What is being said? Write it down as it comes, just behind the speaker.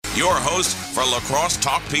your host for Lacrosse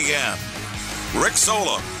Talk PM, Rick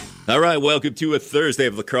Sola. All right, welcome to a Thursday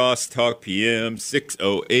of Lacrosse Talk PM,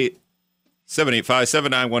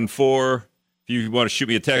 608-785-7914. If you want to shoot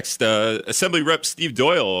me a text, Assembly Rep Steve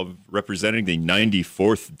Doyle, representing the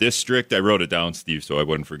 94th District. I wrote it down, Steve, so I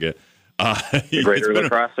wouldn't forget. Greater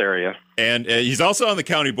Lacrosse area. And he's also on the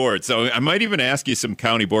county board, so I might even ask you some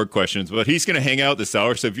county board questions, but he's going to hang out this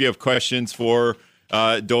hour, so if you have questions for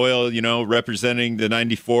Doyle, representing the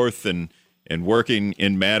 94th and working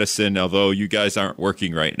in Madison, although you guys aren't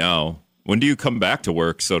working right now. When do you come back to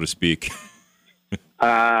work, so to speak?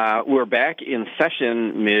 We're back in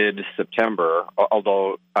session mid-September,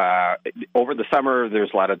 although over the summer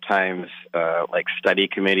there's a lot of times like study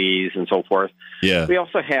committees and so forth. Yeah. We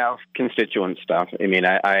also have constituent stuff. I mean,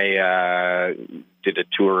 I did a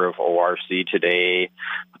tour of ORC today.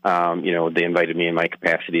 They invited me in my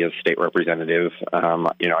capacity as state representative.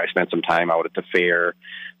 I spent some time out at the fair.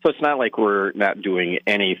 So it's not like we're not doing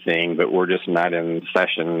anything, but we're just not in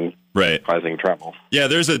session, right, causing trouble. Yeah,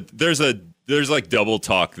 there's like double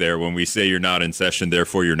talk there when we say you're not in session,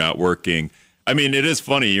 therefore you're not working. I mean, it is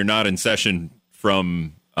funny. You're not in session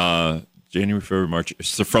from January, February, March,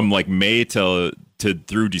 so from like May to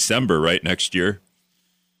through December, right, next year.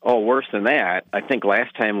 Oh, worse than that. I think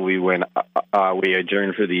last time we went, we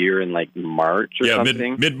adjourned for the year in like March or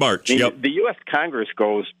something. Mid-March. I mean, yep. The U.S. Congress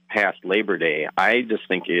goes past Labor Day. I just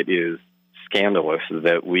think it is scandalous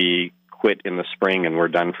that we quit in the spring and we're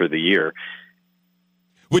done for the year.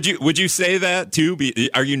 Would you say that too?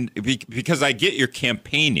 Because I get you're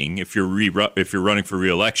campaigning if you're running for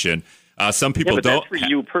re-election. Some people but don't. That's for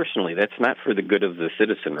you personally. That's not for the good of the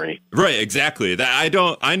citizenry. Right, exactly.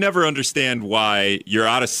 I never understand why you're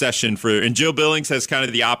out of session for. And Jill Billings has kind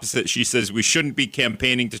of the opposite. She says we shouldn't be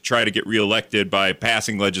campaigning to try to get reelected by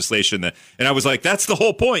passing legislation. And I was like, that's the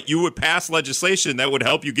whole point. You would pass legislation that would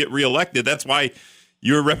help you get reelected. That's why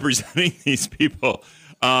you're representing these people.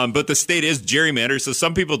 But the state is gerrymandered, so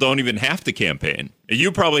some people don't even have to campaign.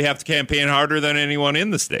 You probably have to campaign harder than anyone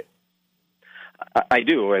in the state. I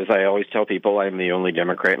do. As I always tell people, I'm the only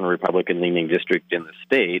Democrat and Republican-leaning district in the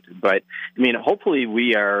state. But, I mean, hopefully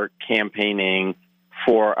we are campaigning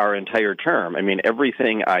for our entire term. I mean,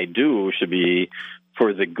 everything I do should be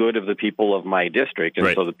for the good of the people of my district. And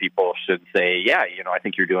right. So the people should say, yeah, I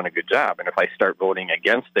think you're doing a good job. And if I start voting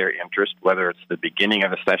against their interest, whether it's the beginning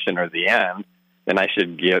of the session or the end, then I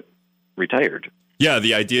should get retired. Yeah,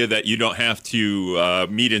 the idea that you don't have to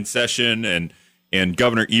meet in session, and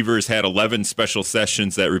Governor Evers had 11 special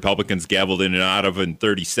sessions that Republicans gavelled in and out of in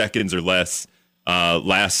 30 seconds or less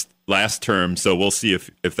last term. So we'll see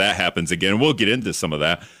if that happens again. We'll get into some of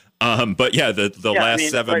that. But yeah, the last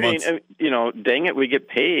 7 months. Dang it, we get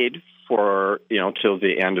paid for till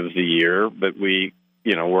the end of the year, but we're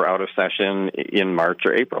out of session in March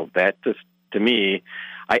or April. That just, to me,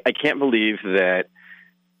 I can't believe that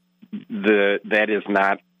that is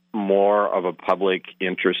not more of a public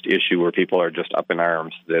interest issue where people are just up in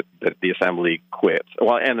arms that the Assembly quits.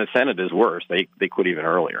 Well, and the Senate is worse. They quit even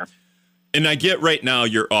earlier. And I get right now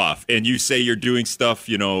you're off, and you say you're doing stuff,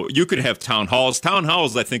 you could have town halls. Town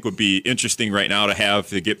halls, I think, would be interesting right now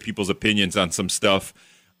to get people's opinions on some stuff.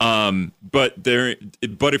 But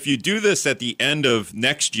if you do this at the end of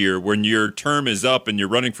next year when your term is up and you're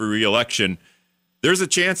running for re-election, there's a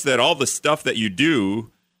chance that all the stuff that you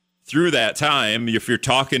do through that time, if you're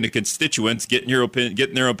talking to constituents, getting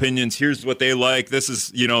their opinions, here's what they like, this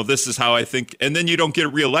is how I think, and then you don't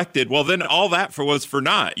get reelected, well, then all that was for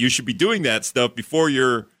naught. You should be doing that stuff before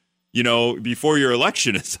your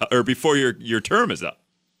election is up, or before your term is up.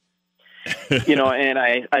 And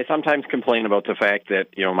I sometimes complain about the fact that,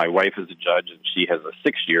 my wife is a judge and she has a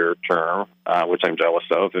 6-year term, which I'm jealous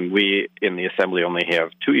of, and we in the Assembly only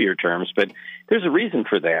have 2-year terms, but there's a reason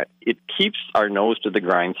for that. It keeps our nose to the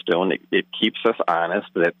grindstone. It keeps us honest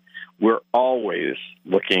that we're always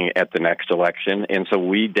looking at the next election, and so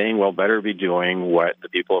we dang well better be doing what the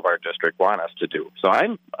people of our district want us to do. So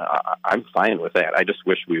I'm fine with that. I just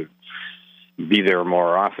wish we'd be there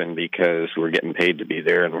more often because we're getting paid to be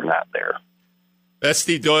there and we're not there. That's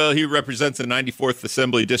Steve Doyle. He represents the 94th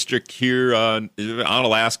Assembly District here on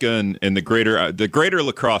Alaska and the greater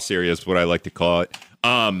Lacrosse area is what I like to call it.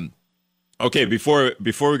 Okay, before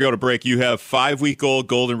we go to break, you have 5-week-old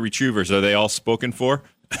golden retrievers. Are they all spoken for?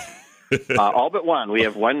 All but one. We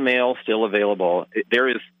have one male still available. There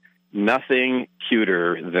is nothing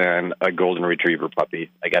cuter than a golden retriever puppy.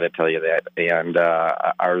 I got to tell you that. And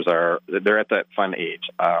they're at that fun age.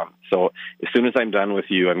 So as soon as I'm done with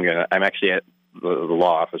you, I'm actually at the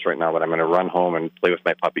law office right now, but I'm going to run home and play with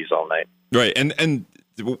my puppies all night. Right. And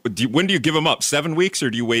when do you give them up? 7 weeks, or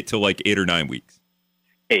do you wait till like 8 or 9 weeks?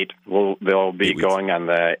 8. They'll be going on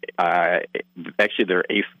the actually their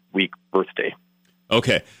 8th week birthday.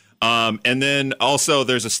 Okay. And then also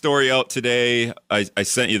there's a story out today. I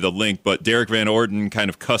sent you the link, but Derek Van Orden kind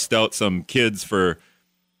of cussed out some kids for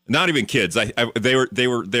not even kids. They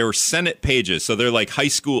were Senate pages. So they're like high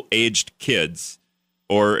school aged kids,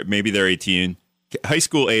 or maybe they're 18, high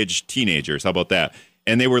school aged teenagers. How about that?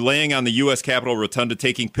 And they were laying on the U.S. Capitol Rotunda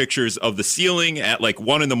taking pictures of the ceiling at like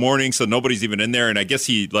 1 a.m. So nobody's even in there. And I guess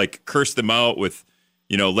he like cursed them out with,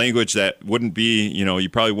 language that wouldn't be, you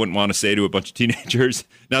probably wouldn't want to say to a bunch of teenagers.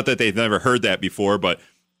 Not that they've never heard that before, but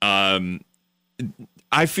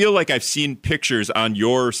I feel like I've seen pictures on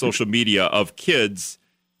your social media of kids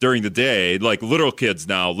during the day, like little kids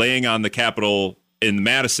now, laying on the Capitol in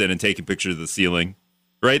Madison and taking pictures of the ceiling.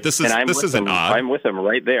 Right? This isn't odd. I'm with them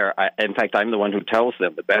right there. In fact, I'm the one who tells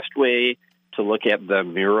them the best way to look at the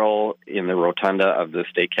mural in the rotunda of the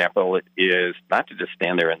state capitol is not to just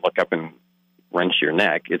stand there and look up and wrench your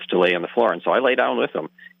neck. It's to lay on the floor. And so I lay down with them.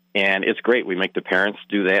 And it's great. We make the parents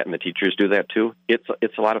do that and the teachers do that too.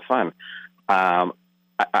 It's a lot of fun.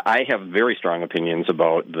 I have very strong opinions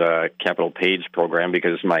about the Capitol Page program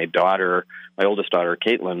because my oldest daughter,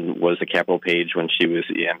 Caitlin, was a Capitol Page when she was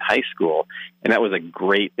in high school, and that was a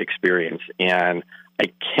great experience. And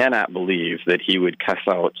I cannot believe that he would cuss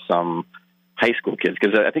out some high school kids,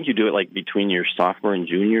 because I think you do it like between your sophomore and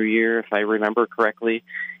junior year, if I remember correctly.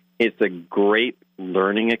 It's a great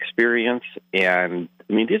learning experience, and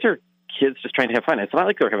I mean, these are kids just trying to have fun. It's not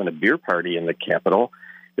like they're having a beer party in the Capitol.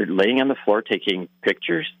 They're laying on the floor taking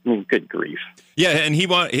pictures. I mean, good grief. Yeah, and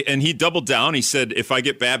he doubled down. He said, if I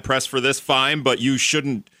get bad press for this, fine, but you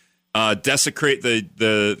shouldn't desecrate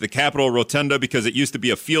the Capitol Rotunda because it used to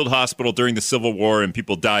be a field hospital during the Civil War and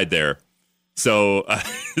people died there. So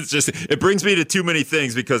it brings me to too many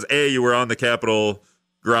things because A, you were on the Capitol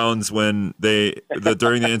grounds when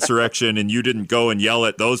during the insurrection and you didn't go and yell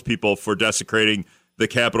at those people for desecrating the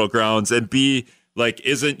Capitol grounds, and B, like,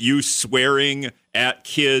 isn't you swearing at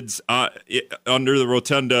kids under the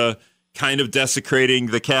rotunda kind of desecrating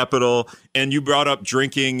the Capitol? And you brought up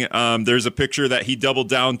drinking. There's a picture that he doubled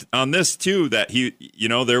down on this too, that he,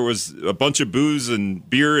 there was a bunch of booze and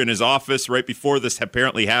beer in his office right before this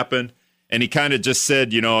apparently happened. And he kind of just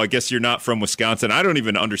said, I guess you're not from Wisconsin. I don't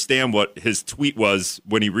even understand what his tweet was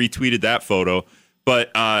when he retweeted that photo.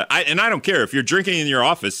 But I don't care if you're drinking in your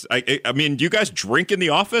office. I mean, do you guys drink in the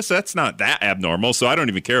office? That's not that abnormal, so I don't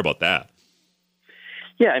even care about that.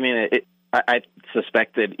 Yeah, I mean, I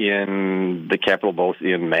suspect that in the Capitol, both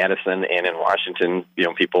in Madison and in Washington,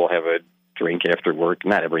 people have a drink after work.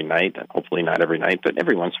 Not every night, hopefully not every night, but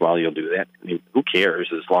every once in a while you'll do that. I mean, who cares?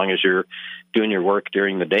 As long as you're doing your work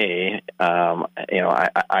during the day, I'm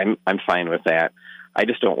fine with that. I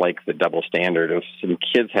just don't like the double standard of some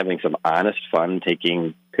kids having some honest fun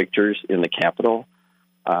taking pictures in the Capitol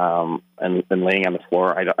and laying on the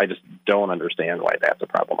floor. I just don't understand why that's a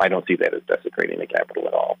problem. I don't see that as desecrating the Capitol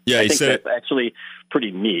at all. Yeah, I think that's actually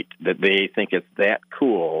pretty neat that they think it's that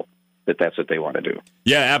cool that that's what they want to do.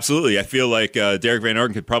 Yeah, absolutely. I feel like Derek Van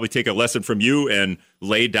Orden could probably take a lesson from you and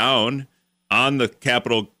lay down on the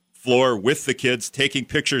Capitol floor with the kids, taking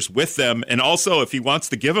pictures with them. And also, if he wants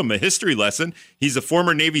to give them a history lesson, he's a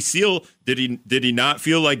former Navy SEAL. Did he not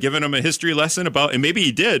feel like giving them a history lesson about, and maybe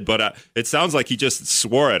he did, but it sounds like he just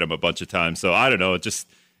swore at him a bunch of times. So I don't know.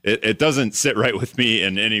 It doesn't sit right with me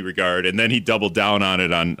in any regard. And then he doubled down on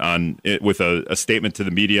it on it with a statement to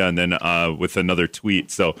the media and then with another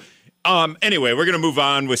tweet. So anyway, we're going to move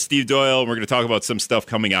on with Steve Doyle. We're going to talk about some stuff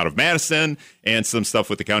coming out of Madison and some stuff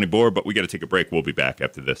with the county board, but we got to take a break. We'll be back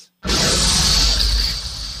after this.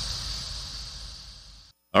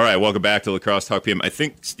 All right, welcome back to Lacrosse Talk PM. I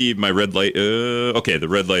think, Steve, my red light, okay, the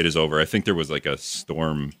red light is over. I think there was like a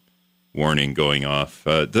storm warning going off.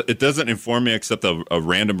 It doesn't inform me except a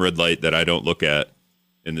random red light that I don't look at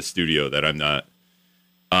in the studio that I'm not.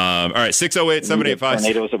 All right, 608-785.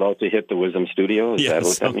 Tornado's about to hit the Wisdom Studio. Is that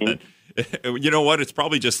what that means? You know what? It's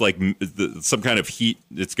probably just like some kind of heat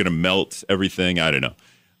that's going to melt everything. I don't know.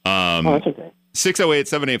 That's okay.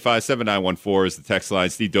 608-785-7914 is the text line.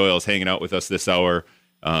 Steve Doyle is hanging out with us this hour.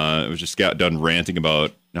 We just got done ranting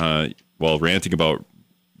about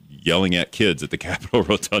yelling at kids at the Capitol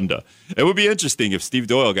Rotunda. It would be interesting if Steve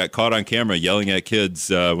Doyle got caught on camera yelling at kids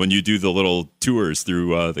when you do the little tours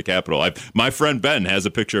through the Capitol. My friend Ben has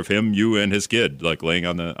a picture of him, you, and his kid, like laying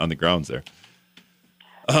on the grounds there.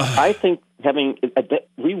 I think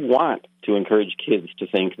we want to encourage kids to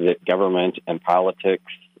think that government and politics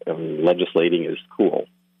and legislating is cool,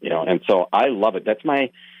 and so I love it. That's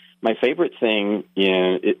my favorite thing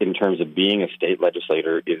in terms of being a state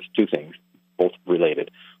legislator is two things, both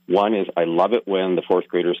related. One is I love it when the fourth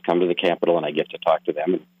graders come to the Capitol and I get to talk to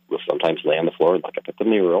them, and we'll sometimes lay on the floor and look up at the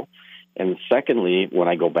mural. And secondly, when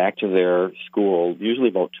I go back to their school, usually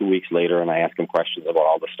about 2 weeks later, and I ask them questions about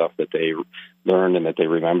all the stuff that they learned and that they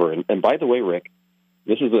remember. And by the way, Rick,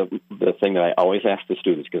 this is the thing that I always ask the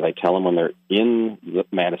students, because I tell them when they're in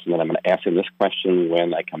Madison that I'm going to ask them this question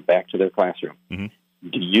when I come back to their classroom. Mm-hmm.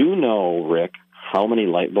 Do you know, Rick, how many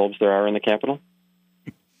light bulbs there are in the Capitol?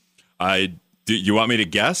 Do you want me to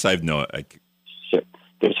guess? I have no. Sure.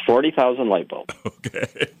 There's 40,000 light bulbs.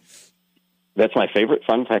 Okay. That's my favorite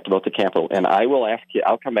fun fact about the Capitol. And I will ask you,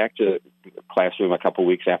 I'll come back to the classroom a couple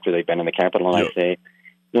weeks after they've been in the Capitol, and I say,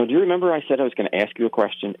 do you remember I said I was going to ask you a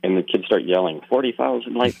question? And the kids start yelling,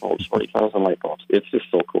 40,000 light bulbs, 40,000 light bulbs. It's just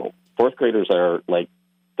so cool. Fourth graders are like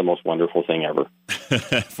the most wonderful thing ever.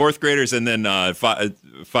 Fourth graders and then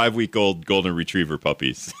 5-week-old golden retriever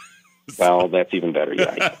puppies. Well, that's even better.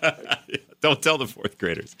 Yeah. Don't tell the fourth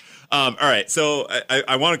graders. All right. So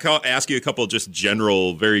I want to ask you a couple just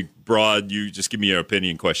general, very broad, you just give me your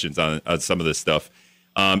opinion questions on some of this stuff.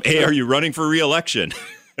 Hey, are you running for re-election?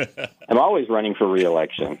 I'm always running for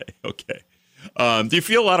re-election. Okay. Do you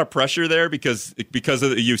feel a lot of pressure there because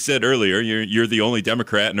of you said earlier you're the only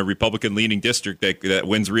Democrat in a Republican-leaning district that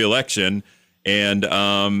wins re-election, and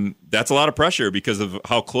that's a lot of pressure because of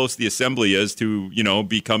how close the assembly is to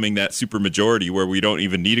becoming that supermajority where we don't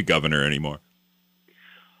even need a governor anymore?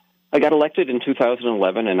 I got elected in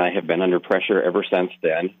 2011, and I have been under pressure ever since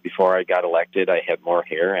then. Before I got elected, I had more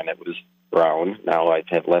hair, and it was brown. Now I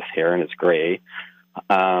have less hair, and it's gray.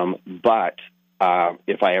 But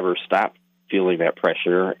if I ever stop feeling that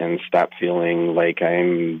pressure and stop feeling like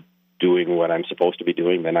I'm doing what I'm supposed to be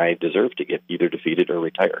doing, then I deserve to get either defeated or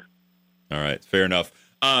retire. All right, fair enough.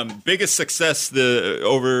 Biggest success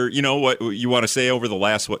what you want to say over the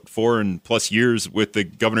last 4+ years with the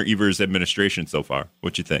Governor Evers administration so far?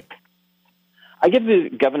 What you think? I give the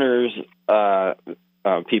governor's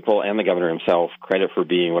people and the governor himself credit for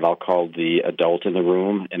being what I'll call the adult in the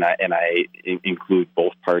room, and I include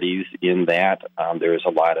both parties in that. There's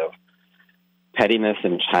a lot of pettiness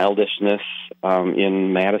and childishness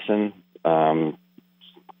in Madison,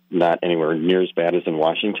 not anywhere near as bad as in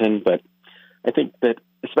Washington, but I think that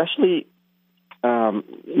especially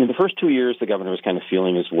in the first 2 years, the governor was kind of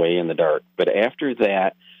feeling his way in the dark. But after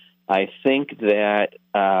that, I think that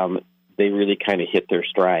they really kind of hit their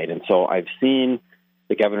stride. And so I've seen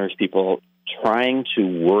the governor's people trying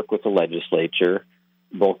to work with the legislature,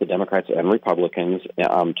 both the Democrats and Republicans,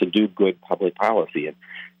 to do good public policy. And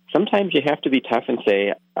sometimes you have to be tough and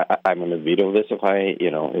say, I'm going to veto this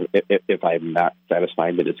if I'm not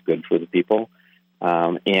satisfied that it's good for the people.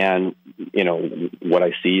 And what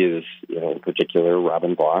I see is, in particular,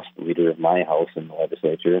 Robin Voss, the leader of my house in the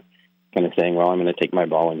legislature, kind of saying, well, I'm going to take my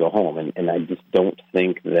ball and go home. And I just don't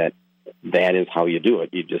think that is how you do it.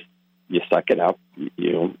 You suck it up,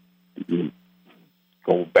 you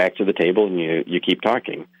go back to the table and you keep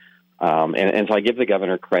talking. And so I give the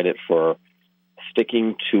governor credit for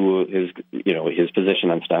sticking to his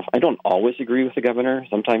position on stuff. I don't always agree with the governor.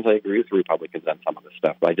 Sometimes I agree with the Republicans on some of the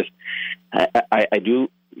stuff. But I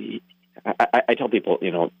tell people,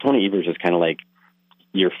 Tony Evers is kind of like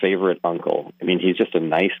your favorite uncle. I mean, he's just a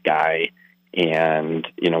nice guy. And,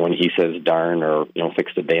 when he says darn or,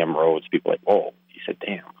 fix the damn roads, people are like, oh, he said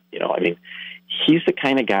damn. He's the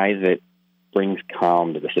kind of guy that brings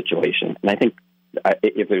calm to the situation. And I think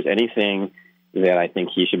if there's anything that I think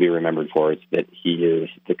he should be remembered for, it's that he is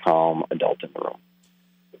the calm adult in the room.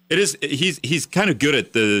 It is. He's kind of good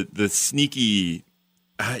at the sneaky.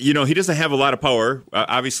 He doesn't have a lot of power.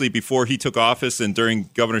 Obviously, before he took office and during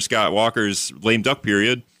Governor Scott Walker's lame duck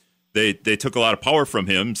period, they took a lot of power from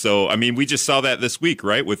him. So, I mean, we just saw that this week,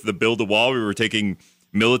 right? With the Build a Wall, we were taking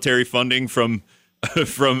military funding from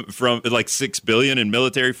like $6 billion in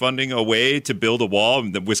military funding away to build a wall.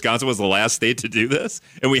 Wisconsin was the last state to do this,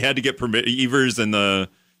 and we had to get Evers and the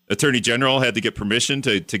Attorney General had to get permission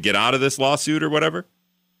to get out of this lawsuit or whatever.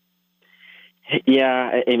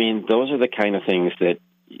 Yeah, I mean, those are the kind of things that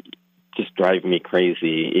just drive me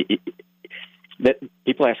crazy. That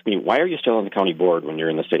people ask me, why are you still on the county board when you're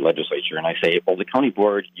in the state legislature? And I say, well, the county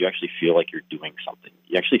board, you actually feel like you're doing something.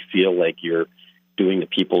 You actually feel like you're doing the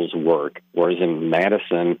people's work. Whereas in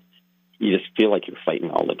Madison, you just feel like you're fighting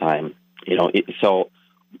all the time. So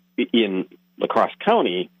in La Crosse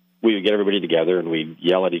County, we would get everybody together and we'd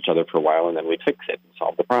yell at each other for a while and then we'd fix it and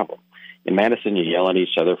solve the problem. In Madison, you yell at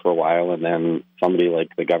each other for a while and then somebody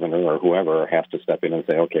like the governor or whoever has to step in and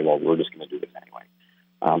say, okay, well, we're just going to do this anyway.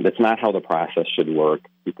 That's not how the process should work.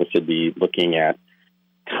 People should be looking at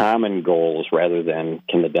common goals rather than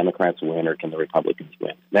can the Democrats win or can the Republicans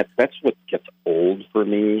win. That's what gets old for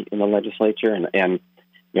me in the legislature, and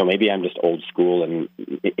maybe I'm just old school,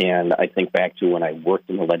 and I think back to when I worked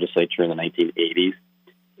in the legislature in the 1980s.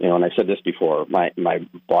 And I've said this before. My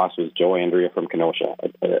boss was Joe Andrea from Kenosha,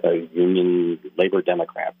 a union labor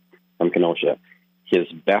Democrat from Kenosha. His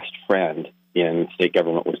best friend in state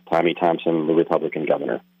government was Tommy Thompson, the Republican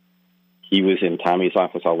governor. He was in Tommy's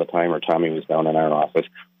office all the time, or Tommy was down in our office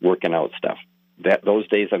working out stuff. Those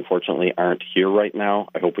days, unfortunately, aren't here right now.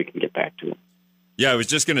 I hope we can get back to them. Yeah, I was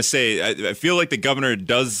just going to say, I feel like the governor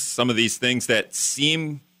does some of these things that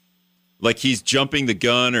seem like he's jumping the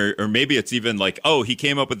gun, or maybe it's even like, oh, he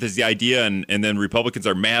came up with this idea, and then Republicans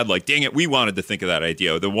are mad, like, dang it, we wanted to think of that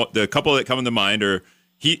idea. The couple that come to mind are,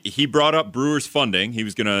 he brought up Brewers funding. He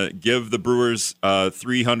was going to give the Brewers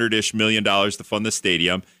 $300-ish million to fund the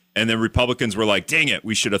stadium. And then Republicans were like, dang it,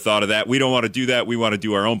 we should have thought of that. We don't want to do that. We want to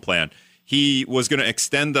do our own plan. He was going to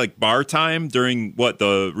extend the bar time during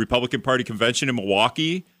the Republican Party convention in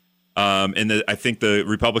Milwaukee. I think the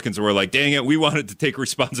Republicans were like, dang it, we wanted to take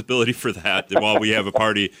responsibility for that while we have a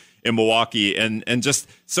party in Milwaukee. And just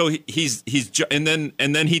so and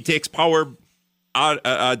then he takes power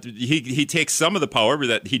out. He takes some of the power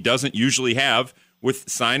that he doesn't usually have with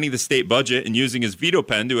signing the state budget and using his veto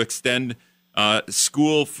pen to extend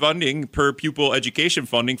school funding, per pupil education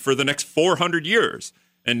funding for the next 400 years.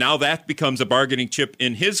 And now that becomes a bargaining chip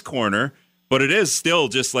in his corner, but it is still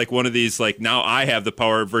just like one of these, like, now I have the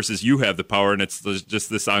power versus you have the power. And it's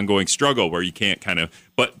just this ongoing struggle where you can't kind of,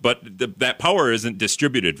 that power isn't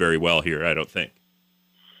distributed very well here, I don't think.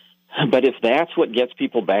 But if that's what gets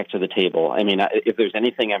people back to the table, I mean, if there's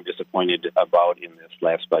anything I'm disappointed about in this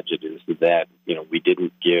last budget is that, we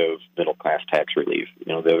didn't give middle-class tax relief.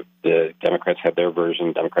 The Democrats had their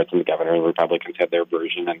version, Democrats and the governor, and the Republicans had their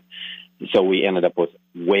version, and so we ended up with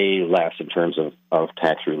way less in terms of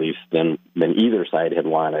tax relief than either side had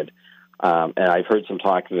wanted. And I've heard some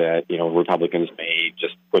talk that, Republicans may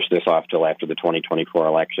just push this off till after the 2024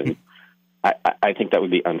 election. I think that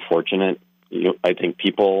would be unfortunate. I think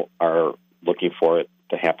people are looking for it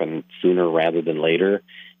to happen sooner rather than later.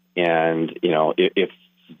 And, if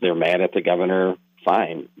they're mad at the governor,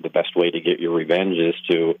 fine. The best way to get your revenge is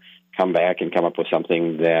to come back and come up with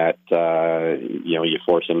something that, you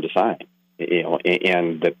force him to sign.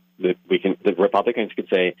 And that the Republicans could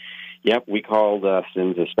say, yep, we called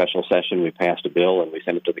in a special session, we passed a bill, and we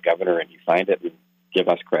sent it to the governor, and he signed it, and give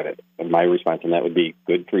us credit. And my response on that would be,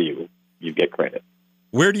 good for you. You get credit.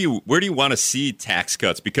 Where do you want to see tax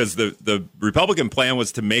cuts? Because the Republican plan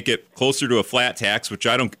was to make it closer to a flat tax, which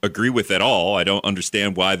I don't agree with at all. I don't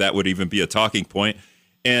understand why that would even be a talking point.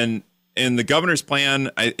 And the governor's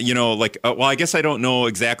plan, I guess I don't know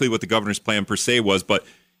exactly what the governor's plan per se was, but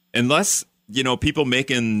unless, people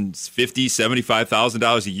making $50,000,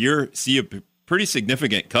 $75,000 a year see a pretty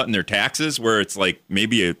significant cut in their taxes, where it's like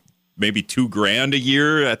maybe $2,000 a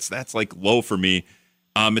year, that's like low for me.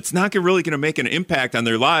 It's not really going to make an impact on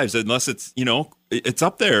their lives unless it's, it's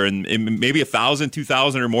up there and maybe $1,000,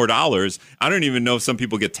 $2,000 or more dollars. I don't even know if some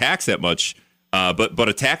people get taxed that much. But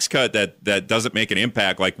a tax cut that doesn't make an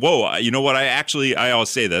impact, like, whoa, you know what? I always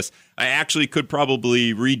say this. I actually could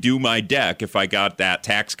probably redo my deck if I got that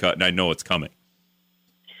tax cut and I know it's coming.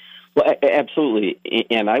 Well, absolutely.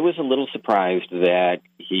 And I was a little surprised that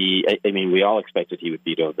we all expected he would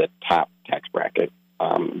veto the top tax bracket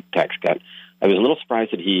tax cut. I was a little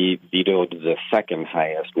surprised that he vetoed the second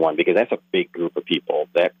highest one, because that's a big group of people.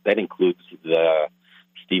 That includes the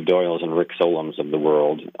Steve Doyles and Rick Solom's of the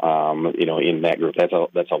world. In that group, that's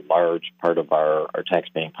a large part of our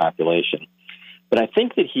tax-paying population. But I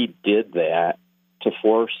think that he did that to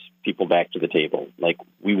force people back to the table. Like,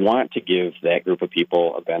 we want to give that group of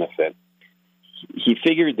people a benefit. He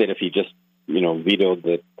figured that if he just vetoed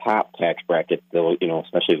the top tax bracket,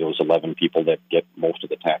 especially those 11 people that get most of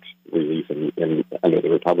the tax relief under the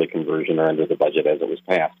Republican version or under the budget as it was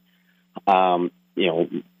passed,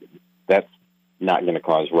 that's not going to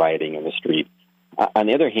cause rioting in the street. On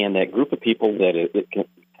the other hand, that group of people that it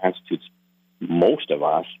constitutes most of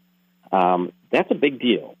us, that's a big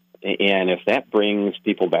deal. And if that brings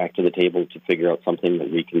people back to the table to figure out something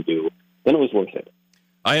that we can do, then it was worth it.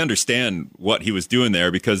 I understand what he was doing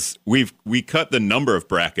there, because we cut the number of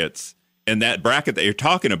brackets, and that bracket that you're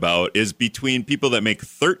talking about is between people that make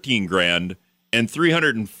 $13,000 and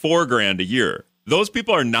 $304,000 a year. Those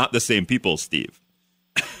people are not the same people, Steve.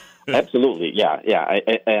 Absolutely, yeah.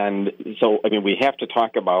 And so, we have to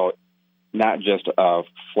talk about not just a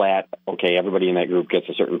flat, okay, everybody in that group gets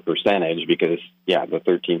a certain percentage, because, the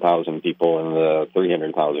 13,000 people and the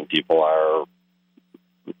 300,000 people are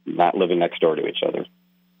not living next door to each other.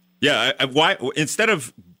 Yeah. Why instead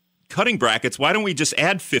of cutting brackets, why don't we just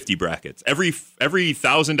add 50 brackets? Every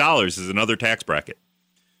 $1,000 is another tax bracket.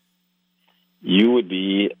 You would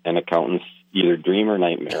be an accountant's either dream or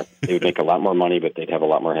nightmare. They would make a lot more money, but they'd have a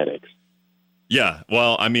lot more headaches. Yeah,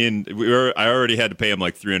 well, I mean, I already had to pay him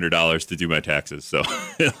like $300 to do my taxes, so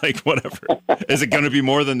like whatever. Is it going to be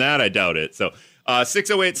more than that? I doubt it. So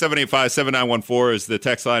 608-785-7914 is the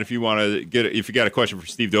text line if you want to if you got a question for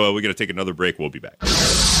Steve Doyle. We're going to take another break. We'll be back.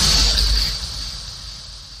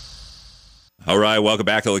 All right, welcome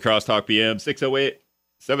back to Lacrosse Talk PM.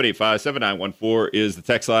 608-785-7914 is the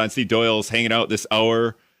text line. Steve Doyle's hanging out this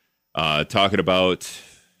hour, talking about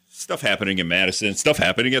stuff happening in Madison, stuff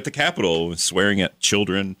happening at the Capitol, swearing at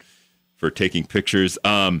children for taking pictures.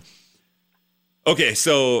 Okay,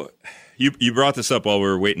 so you brought this up while we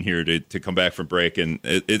were waiting here to come back from break, and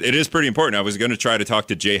it is pretty important. I was going to try to talk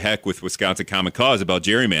to Jay Heck with Wisconsin Common Cause about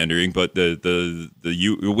gerrymandering, but the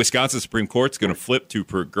Wisconsin Supreme Court's going to flip to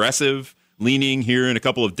progressive leaning here in a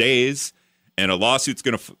couple of days, and a lawsuit's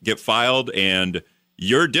going to get filed, and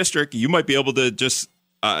your district, you might be able to just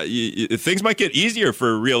things might get easier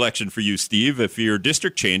for re-election for you, Steve, if your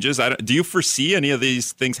district changes. Do you foresee any of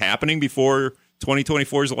these things happening before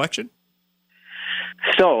 2024's election?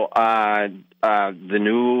 So the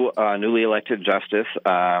newly elected justice,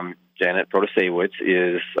 Janet Protasewicz,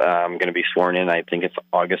 is going to be sworn in. I think it's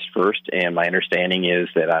August 1st, and my understanding is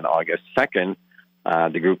that on August 2nd,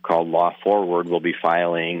 the group called Law Forward will be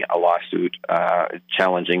filing a lawsuit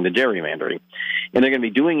challenging the gerrymandering. And they're going to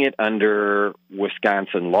be doing it under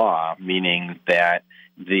Wisconsin law, meaning that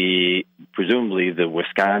presumably the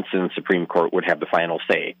Wisconsin Supreme Court would have the final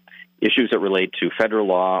say. Issues that relate to federal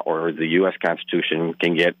law or the U.S. Constitution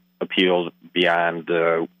can get appealed beyond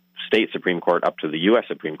the state Supreme Court up to the U.S.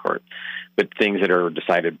 Supreme Court. But things that are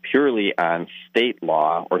decided purely on state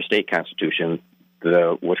law or state constitution,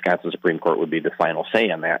 the Wisconsin Supreme Court would be the final say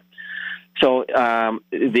on that. So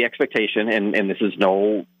the expectation, and this is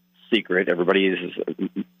no secret, everybody is,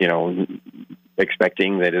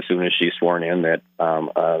 expecting that as soon as she's sworn in that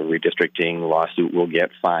a redistricting lawsuit will get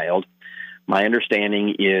filed. My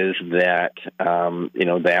understanding is that,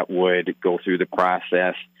 that would go through the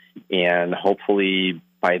process, and hopefully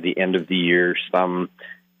by the end of the year, some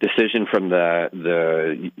decision from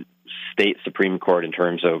the state Supreme Court in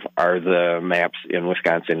terms of are the maps in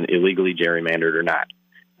Wisconsin illegally gerrymandered or not.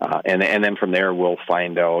 And then from there, we'll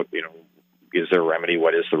find out, is there a remedy?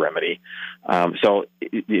 What is the remedy? So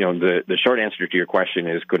the short answer to your question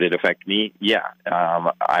is, could it affect me? Yeah.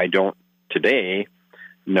 I don't today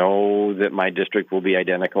know that my district will be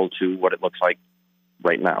identical to what it looks like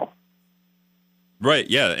right now. Right.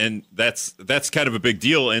 Yeah. And that's kind of a big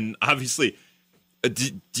deal. And obviously,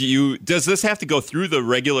 does this have to go through the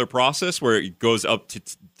regular process where it goes up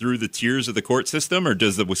through the tiers of the court system, or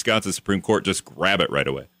does the Wisconsin Supreme Court just grab it right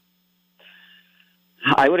away?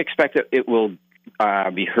 I would expect that it will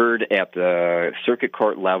be heard at the circuit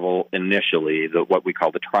court level initially, what we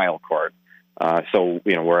call the trial court. So,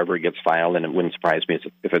 wherever it gets filed, and it wouldn't surprise me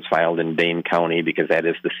if it's filed in Dane County because that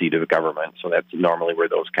is the seat of government. So that's normally where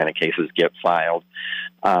those kind of cases get filed.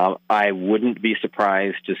 I wouldn't be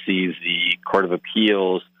surprised to see the Court of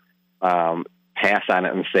Appeals pass on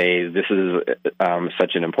it and say, this is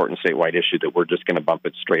such an important statewide issue that we're just going to bump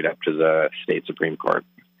it straight up to the state Supreme Court.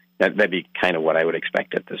 That'd be kind of what I would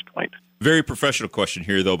expect at this point. Very professional question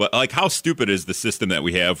here, though, but how stupid is the system that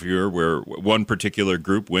we have here where one particular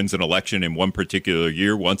group wins an election in one particular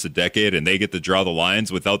year once a decade, and they get to draw the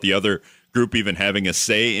lines without the other group even having a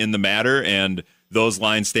say in the matter, and those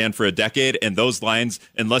lines stand for a decade, and those lines,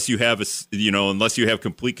 unless you have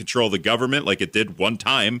complete control of the government like it did one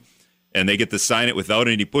time, and they get to sign it without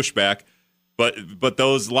any pushback, but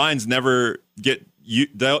those lines never get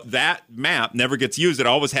that map never gets used. It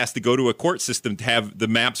always has to go to a court system to have the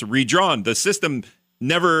maps redrawn. The system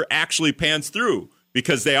never actually pans through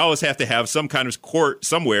because they always have to have some kind of court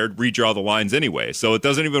somewhere to redraw the lines anyway. So it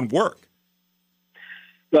doesn't even work.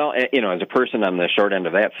 Well, as a person on the short end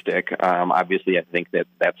of that stick, obviously I think that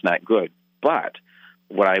that's not good. But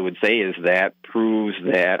what I would say is that proves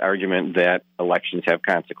that argument that elections have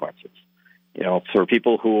consequences. For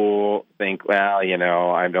people who think, well,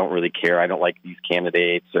 I don't really care. I don't like these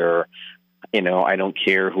candidates, or, I don't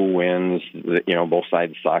care who wins. Both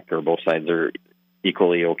sides suck, or both sides are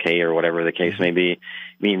equally okay, or whatever the case may be.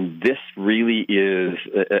 I mean, this really is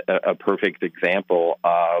a perfect example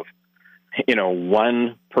of,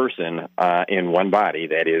 one person in one body.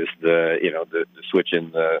 That is the switch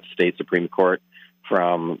in the state Supreme Court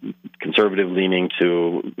from conservative leaning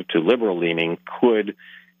to liberal leaning could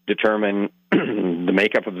determine the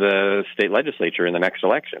makeup of the state legislature in the next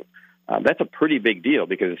election. That's a pretty big deal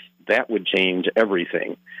because that would change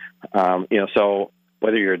everything. So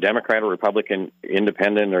whether you're a Democrat or Republican,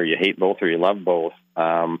 independent, or you hate both or you love both,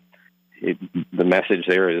 the message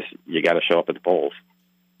there is you got to show up at the polls.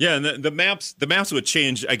 Yeah, and the maps would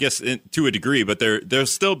change, I guess, to a degree, but they'll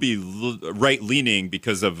still be right leaning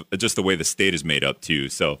because of just the way the state is made up too.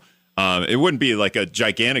 So it wouldn't be like a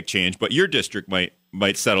gigantic change, but your district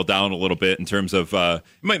might settle down a little bit in terms of it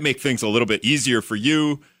might make things a little bit easier for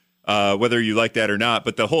you, whether you like that or not.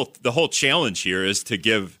 But the whole challenge here is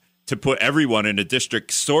to put everyone in a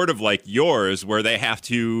district sort of like yours, where they have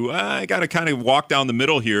to I got to kind of walk down the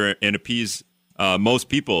middle here and appease most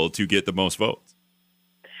people to get the most votes.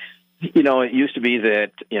 It used to be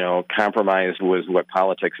that, compromise was what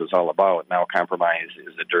politics was all about. Now compromise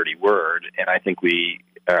is a dirty word, and I think we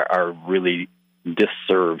are really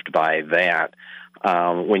disserved by that.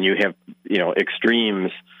 When you have,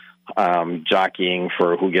 extremes jockeying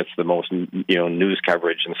for who gets the most, news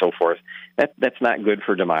coverage and so forth, that's not good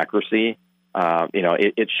for democracy.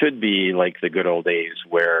 It should be like the good old days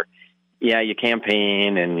where, you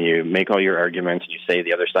campaign and you make all your arguments and you say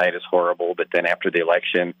the other side is horrible, but then after the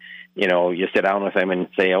election, you sit down with them and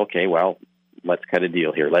say, okay, well, let's cut a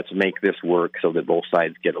deal here. Let's make this work so that both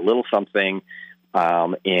sides get a little something,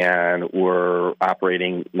 and we're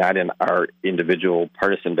operating not in our individual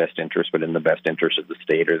partisan best interest, but in the best interest of the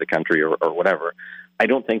state or the country or whatever. I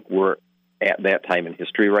don't think we're at that time in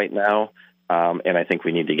history right now, and I think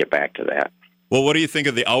we need to get back to that. Well, what do you think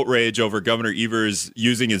of the outrage over Governor Evers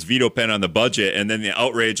using his veto pen on the budget, and then the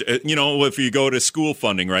outrage, if you go to school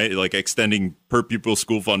funding, right, like extending per pupil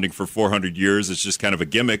school funding for 400 years, it's just kind of a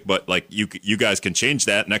gimmick, but like you guys can change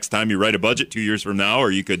that next time you write a budget 2 years from now, or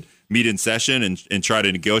you could meet in session and try to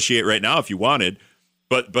negotiate right now if you wanted.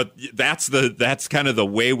 But that's kind of the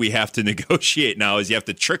way we have to negotiate now, is you have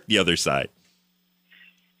to trick the other side.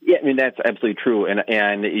 Yeah, I mean, that's absolutely true.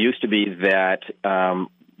 And it used to be that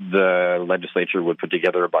the legislature would put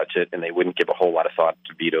together a budget and they wouldn't give a whole lot of thought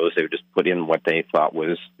to vetoes. They would just put in what they thought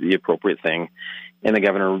was the appropriate thing. And the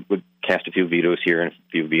governor would cast a few vetoes here and a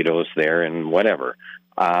few vetoes there and whatever.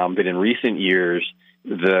 But in recent years,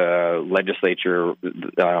 the legislature,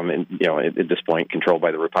 at this point controlled by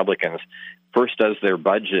the Republicans, first does their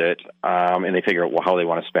budget and they figure out how they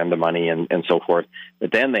want to spend the money and so forth.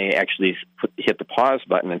 But then they actually hit the pause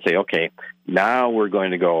button and say, okay, now we're going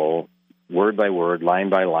to go word by word, line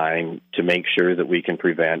by line, to make sure that we can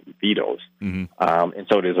prevent vetoes. Mm-hmm. And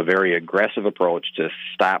so it is a very aggressive approach to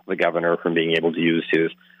stop the governor from being able to use his,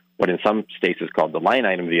 what in some states is called the line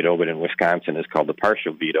item veto, but in Wisconsin is called the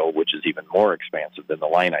partial veto, which is even more expansive than the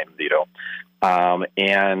line item veto.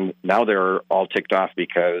 And now they're all ticked off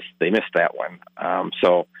because they missed that one.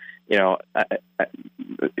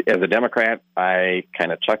 As a Democrat, I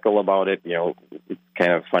kind of chuckle about it. It's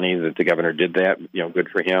kind of funny that the governor did that. Good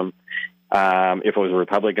for him. If it was a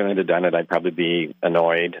Republican that had done it, I'd probably be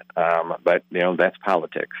annoyed. But that's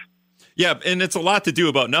politics. Yeah, and it's a lot to do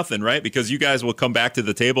about nothing, right? Because you guys will come back to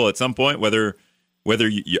the table at some point, whether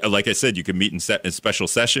you, like I said, you can meet in special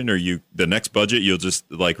session, or the next budget you'll just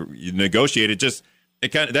you negotiate it.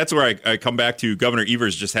 That's where I come back to. Governor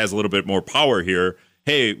Evers just has a little bit more power here.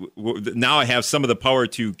 Hey, now I have some of the power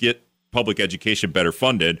to get public education better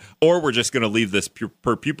funded, or we're just going to leave this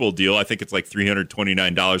per pupil deal. I think it's like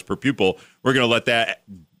 $329 per pupil. We're going to let that,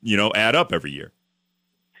 add up every year.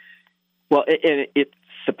 Well, it's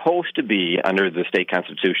supposed to be under the state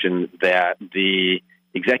constitution that the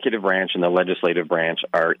executive branch and the legislative branch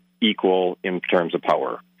are equal in terms of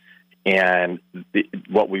power. And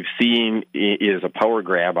what we've seen is a power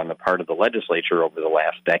grab on the part of the legislature over the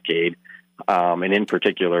last decade, and in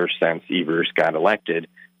particular since Evers got elected,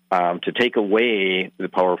 to take away the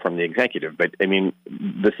power from the executive. But, I mean,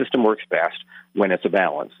 the system works best when it's a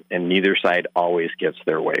balance, and neither side always gets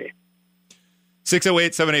their way.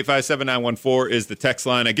 608-785-7914 is the text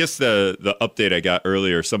line. I guess the update I got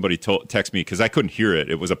earlier, somebody texted me because I couldn't hear it.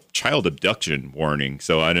 It was a child abduction warning,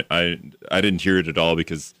 so I didn't hear it at all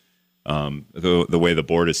because the way the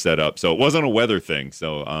board is set up. So it wasn't a weather thing.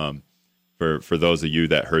 So for those of you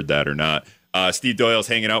that heard that or not, Steve Doyle's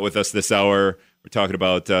hanging out with us this hour. We're talking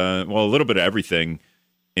about a little bit of everything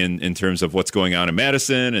in terms of what's going on in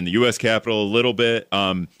Madison and the U.S. Capitol a little bit.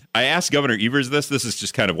 I asked Governor Evers this. This is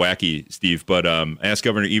just kind of wacky, Steve, but I asked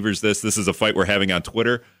Governor Evers this. This is a fight we're having on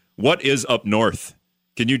Twitter. What is up north?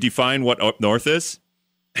 Can you define what up north is?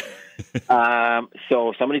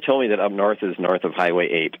 So somebody told me that up north is north of Highway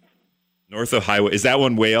 8. North of Highway. Is that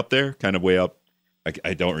one way up there? Kind of way up?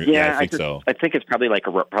 I don't remember. Yeah, I think so. I think it's probably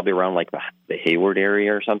around like the Hayward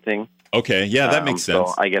area or something. Okay, yeah, that makes sense.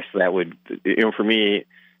 So I guess that would, for me,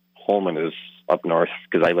 Holman is up north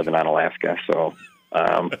because I live in Alaska. So,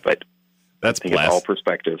 but that's I think it's all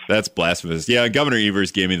perspective. That's blasphemous. Yeah, Governor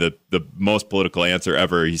Evers gave me the most political answer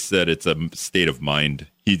ever. He said it's a state of mind.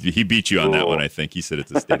 He beat you on that one, I think. He said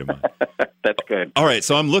it's a state of mind. That's good. All right,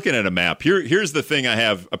 so I'm looking at a map. Here's the thing I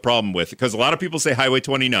have a problem with, because a lot of people say Highway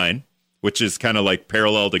 29, which is kind of like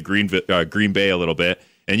parallel to Green Bay a little bit,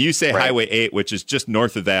 and you say Highway 8, which is just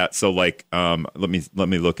north of that. So like, let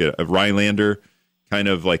me look at a Rhinelander, kind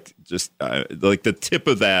of like just like the tip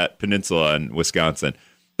of that peninsula in Wisconsin.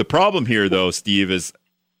 The problem here, though, Steve, is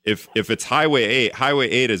if it's Highway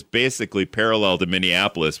 8 is basically parallel to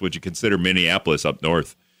Minneapolis. Would you consider Minneapolis up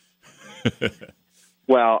north?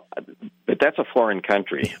 Well, but that's a foreign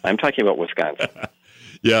country. I'm talking about Wisconsin.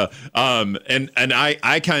 Yeah, and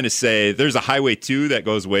I kind of say there's a Highway 2 that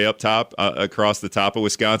goes way up top across the top of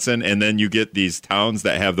Wisconsin, and then you get these towns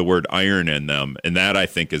that have the word iron in them, and that I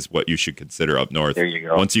think is what you should consider up north. There you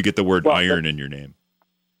go. Once you get the word iron in your name.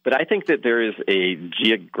 But I think that there is a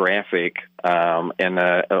geographic and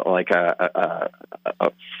a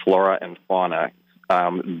flora and fauna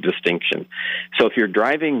distinction. So if you're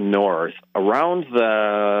driving north around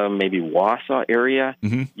the maybe Wausau area,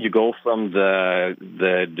 you go from the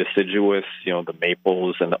deciduous, the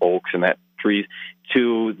maples and the oaks and that trees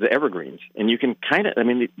to the evergreens, and you can kind of,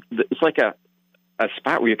 it's like a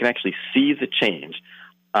spot where you can actually see the change.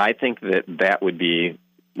 I think that would be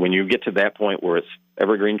when you get to that point where it's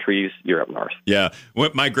evergreen trees, you're up north. Yeah.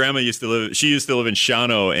 My grandma used to live in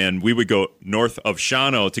Shawano, and we would go north of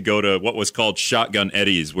Shawano to go to what was called Shotgun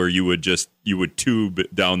Eddies, where you would tube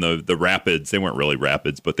down the rapids. They weren't really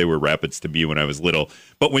rapids, but they were rapids to me when I was little.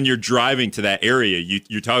 But when you're driving to that area,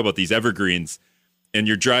 you talk about these evergreens, and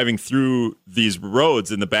you're driving through these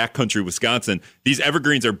roads in the backcountry Wisconsin. These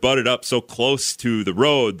evergreens are butted up so close to the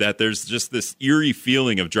road that there's just this eerie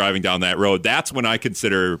feeling of driving down that road. That's when I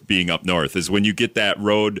consider being up north, is when you get that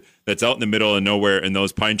road that's out in the middle of nowhere, and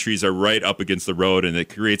those pine trees are right up against the road, and it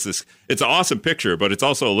creates this. It's an awesome picture, but it's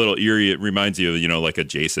also a little eerie. It reminds you of like a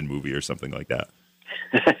Jason movie or something like that.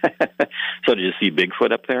 So did you see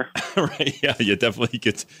Bigfoot up there? Right. Yeah, you definitely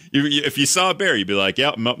get. If you saw a bear, you'd be like,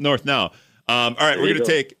 "Yeah, I'm up north now." All right, we're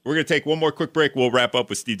gonna take one more quick break. We'll wrap up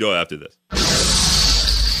with Steve Doyle after this.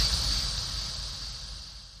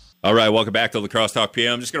 All right, welcome back to La Crosse Talk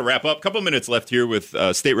PM. I'm just going to wrap up. A couple minutes left here with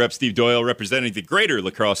State Rep Steve Doyle representing the greater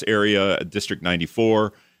La Crosse area, District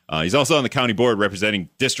 94. He's also on the county board representing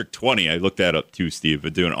District 20. I looked that up too, Steve,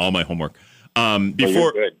 but doing all my homework.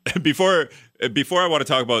 Before I want to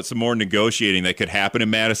talk about some more negotiating that could happen in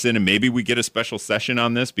Madison, and maybe we get a special session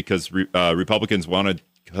on this because Republicans want to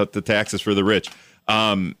cut the taxes for the rich.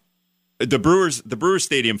 The Brewers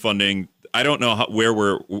Stadium funding, I don't know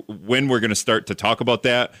when we're going to start to talk about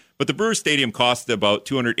that, but the Brewers Stadium cost about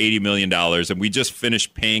 $280 million, and we just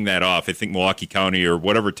finished paying that off. I think Milwaukee County or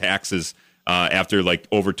whatever taxes after like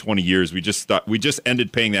over 20 years, we just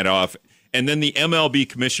ended paying that off. And then the MLB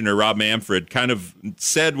commissioner, Rob Manfred, kind of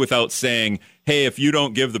said without saying, hey, if you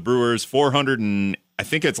don't give the Brewers $450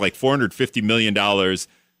 million,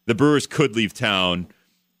 the Brewers could leave town.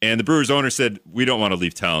 And the Brewers owner said, we don't want to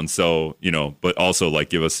leave town, so, but also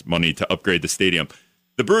give us money to upgrade the stadium.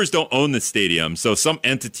 The Brewers don't own the stadium, so some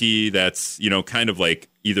entity that's, kind of like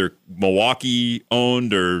either Milwaukee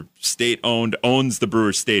owned or state owned owns the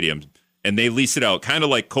Brewers Stadium. And they lease it out, kind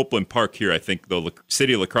of like Copeland Park here. I think the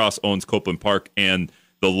city of La Crosse owns Copeland Park, and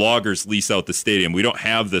the Loggers lease out the stadium. We don't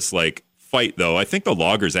have this fight, though. I think the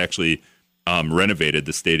Loggers actually renovated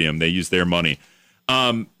the stadium. They used their money.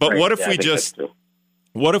 But right.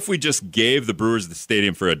 What if we just gave the Brewers the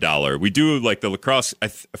stadium for $1? We do the La Crosse. I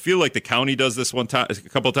feel like the county does this a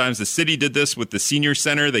couple of times. The city did this with the senior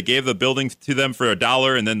center. They gave the building to them for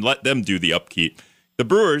 $1 and then let them do the upkeep. The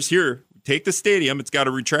Brewers here. Take the stadium. It's got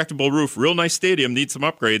a retractable roof. Real nice stadium. Needs some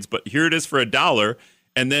upgrades, but here it is for $1.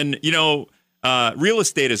 And then, real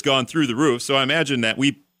estate has gone through the roof. So I imagine that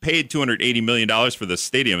we paid $280 million for this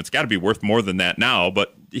stadium. It's got to be worth more than that now,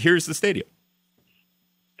 but here's the stadium.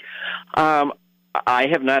 I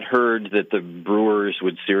have not heard that the Brewers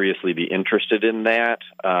would seriously be interested in that.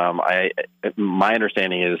 My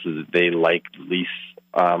understanding is that they like lease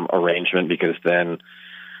arrangement because then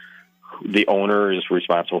the owner is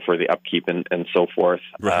responsible for the upkeep and so forth.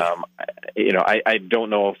 Right. I don't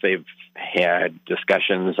know if they've had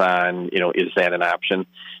discussions on, is that an option?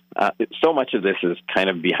 So much of this is kind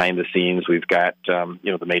of behind the scenes. We've got,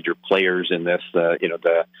 the major players in this,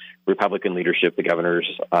 the Republican leadership, the governor's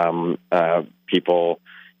people,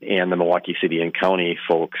 and the Milwaukee City and County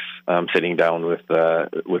folks sitting down with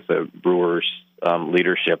the Brewers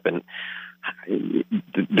leadership, and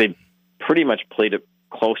they pretty much played it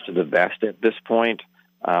close to the vest at this point.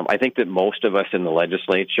 I think that most of us in the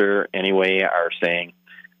legislature, anyway, are saying,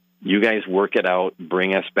 you guys work it out,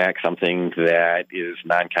 bring us back something that is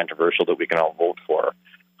non-controversial that we can all vote for.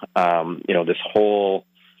 This whole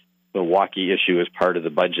Milwaukee issue as part of the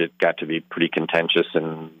budget got to be pretty contentious,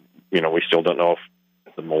 and, we still don't know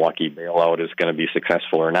if the Milwaukee bailout is going to be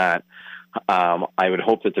successful or not. I would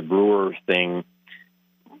hope that the Brewer thing,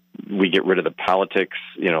 we get rid of the politics.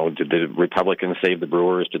 Did the Republicans save the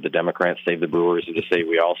Brewers? Did the Democrats save the Brewers? Did they say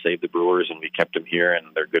we all saved the Brewers and we kept them here and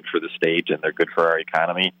they're good for the state and they're good for our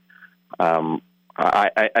economy?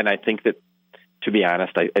 I think that, to be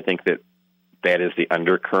honest, I think that is the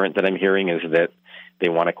undercurrent that I'm hearing, is that they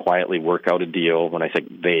want to quietly work out a deal. When I say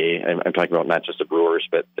they, I'm talking about not just the Brewers,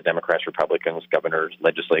 but the Democrats, Republicans, governors,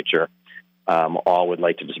 legislature, all would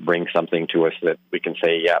like to just bring something to us that we can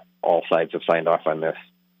say, yeah, all sides have signed off on this.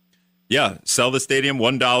 Yeah, sell the stadium,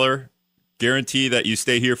 $1, guarantee that you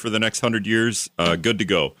stay here for the next 100 years, good to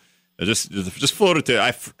go. Just floated to.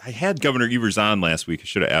 I had Governor Evers on last week. I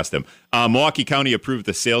should have asked him. Milwaukee County approved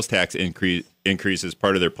the sales tax increase as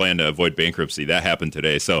part of their plan to avoid bankruptcy. That happened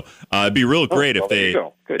today. So it'd be real great if they.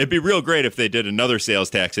 It'd be real great if they did another sales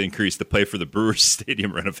tax increase to pay for the Brewers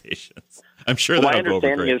stadium renovations. I'm sure. My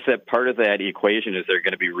understanding is that part of that equation is they're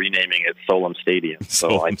going to be renaming it Solem Stadium.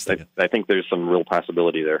 So I think there's some real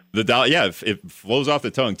possibility there. It flows off the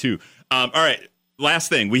tongue too. All right. Last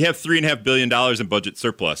thing, we have $3.5 billion in budget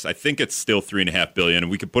surplus. I think it's still $3.5 billion,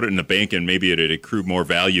 and we could put it in the bank and maybe it'd accrue more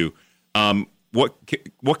value. What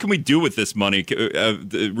can we do with this money?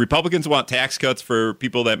 The Republicans want tax cuts for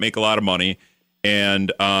people that make a lot of money,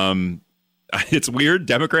 and it's weird.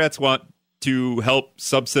 Democrats want to help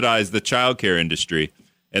subsidize the childcare industry,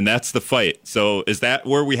 and that's the fight. So is that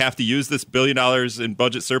where we have to use this $1 billion in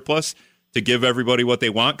budget surplus to give everybody what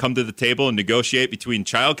they want, come to the table and negotiate between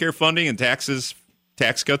childcare funding and tax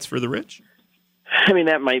cuts for the rich? I mean,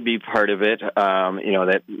 that might be part of it.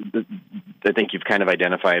 That I think you've kind of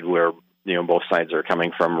identified where both sides are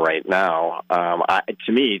coming from right now.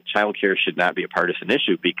 To me, childcare should not be a partisan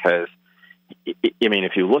issue because,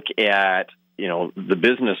 if you look at the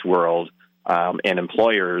business world and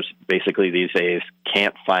employers, basically these days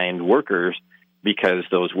can't find workers because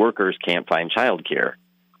those workers can't find childcare.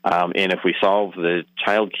 And if we solve the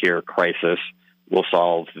childcare crisis, we'll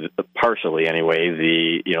solve partially anyway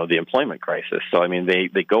the employment crisis. So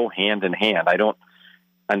they go hand in hand. I don't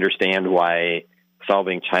understand why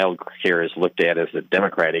solving child care is looked at as a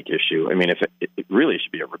Democratic issue. It really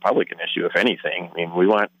should be a Republican issue, if anything. We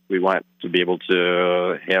want to be able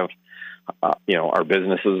to have our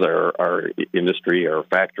businesses, our industry, our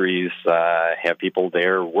factories have people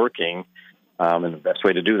there working. And the best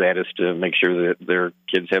way to do that is to make sure that their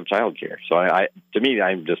kids have child care. So to me,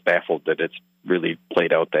 I'm just baffled that it's really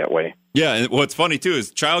played out that way. Yeah, and what's funny, too,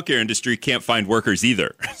 is child care industry can't find workers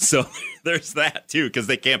either. So there's that, too, because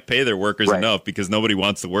they can't pay their workers enough because nobody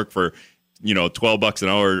wants to work for, $12 an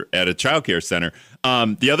hour at a child care center.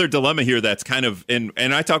 The other dilemma here that's kind of, and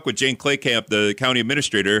I talked with Jane Claycamp, the county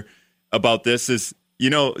administrator, about this is,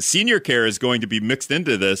 senior care is going to be mixed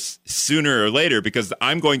into this sooner or later because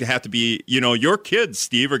I'm going to have to be, your kids,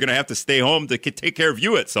 Steve, are going to have to stay home to take care of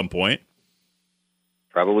you at some point.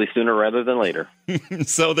 Probably sooner rather than later.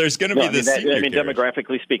 So there's going to be this.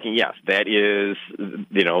 Demographically speaking, yes, that is,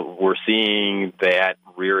 we're seeing that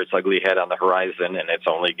rear its ugly head on the horizon, and it's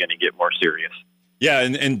only going to get more serious. Yeah,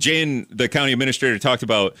 and Jane, the county administrator, talked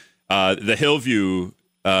about the Hillview.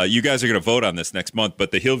 You guys are going to vote on this next month,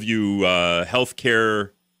 but the Hillview Healthcare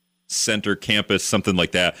Center campus, something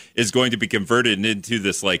like that, is going to be converted into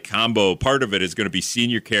this combo. Part of it is going to be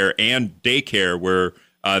senior care and daycare, where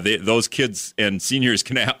those kids and seniors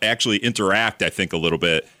can actually interact, I think, a little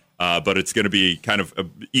bit. But it's going to be kind of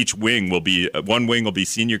each wing will be one wing will be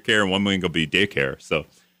senior care and one wing will be daycare. So.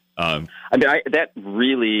 That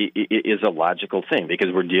really is a logical thing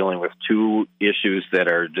because we're dealing with two issues that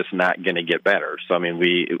are just not going to get better. So,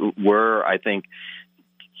 we're, I think,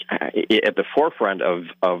 at the forefront of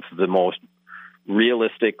the most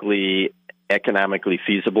realistically, economically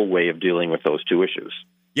feasible way of dealing with those two issues.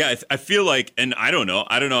 Yeah, I feel like, and I don't know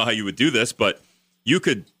how you would do this, but you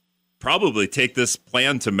could probably take this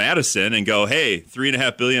plan to Madison and go, hey,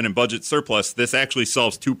 $3.5 billion in budget surplus. This actually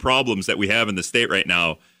solves two problems that we have in the state right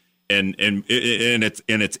now. And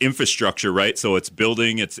its infrastructure, right? So it's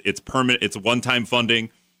building, it's permanent, it's one-time funding.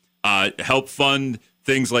 Help fund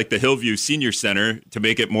things like the Hillview Senior Center to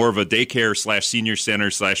make it more of a daycare / senior center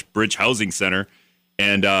 / bridge housing center,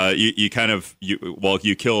 and you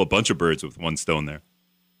kill a bunch of birds with one stone there.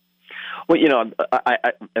 Well,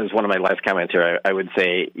 as one of my last comments here, I would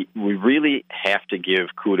say we really have to give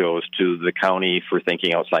kudos to the county for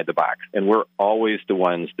thinking outside the box, and we're always the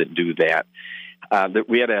ones that do that.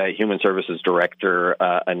 We had a human services director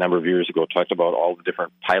a number of years ago talked about all the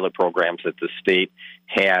different pilot programs that the state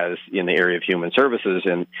has in the area of human services,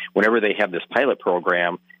 and whenever they have this pilot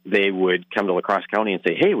program, they would come to La Crosse County and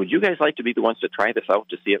say, "Hey, would you guys like to be the ones to try this out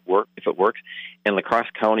to see if it works?" And La Crosse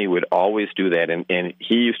County would always do that, and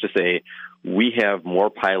he used to say, "We have more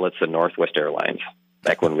pilots than Northwest Airlines,"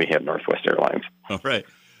 back when we had Northwest Airlines. All right.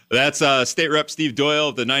 That's State Rep Steve Doyle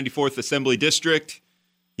of the 94th Assembly District.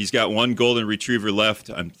 He's got one golden retriever left.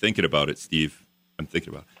 I'm thinking about it, Steve. I'm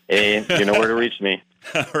thinking about it. Hey, you know where to reach me.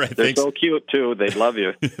 All right. They're thanks. so cute, too. They'd love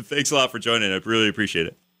you. Thanks a lot for joining. I really appreciate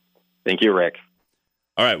it. Thank you, Rick.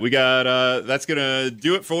 All right. We got that's going to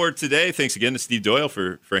do it for today. Thanks again to Steve Doyle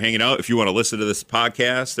for hanging out. If you want to listen to this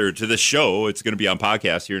podcast or to this show, it's going to be on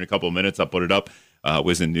podcast here in a couple of minutes. I'll put it up,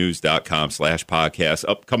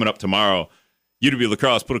 wizennews.com/podcast. Coming up tomorrow, UW La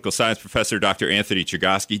Crosse political science professor Dr. Anthony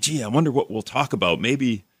Chergosky. Gee, I wonder what we'll talk about.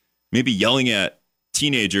 Maybe yelling at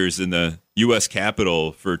teenagers in the U.S.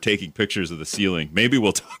 Capitol for taking pictures of the ceiling. Maybe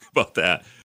we'll talk about that.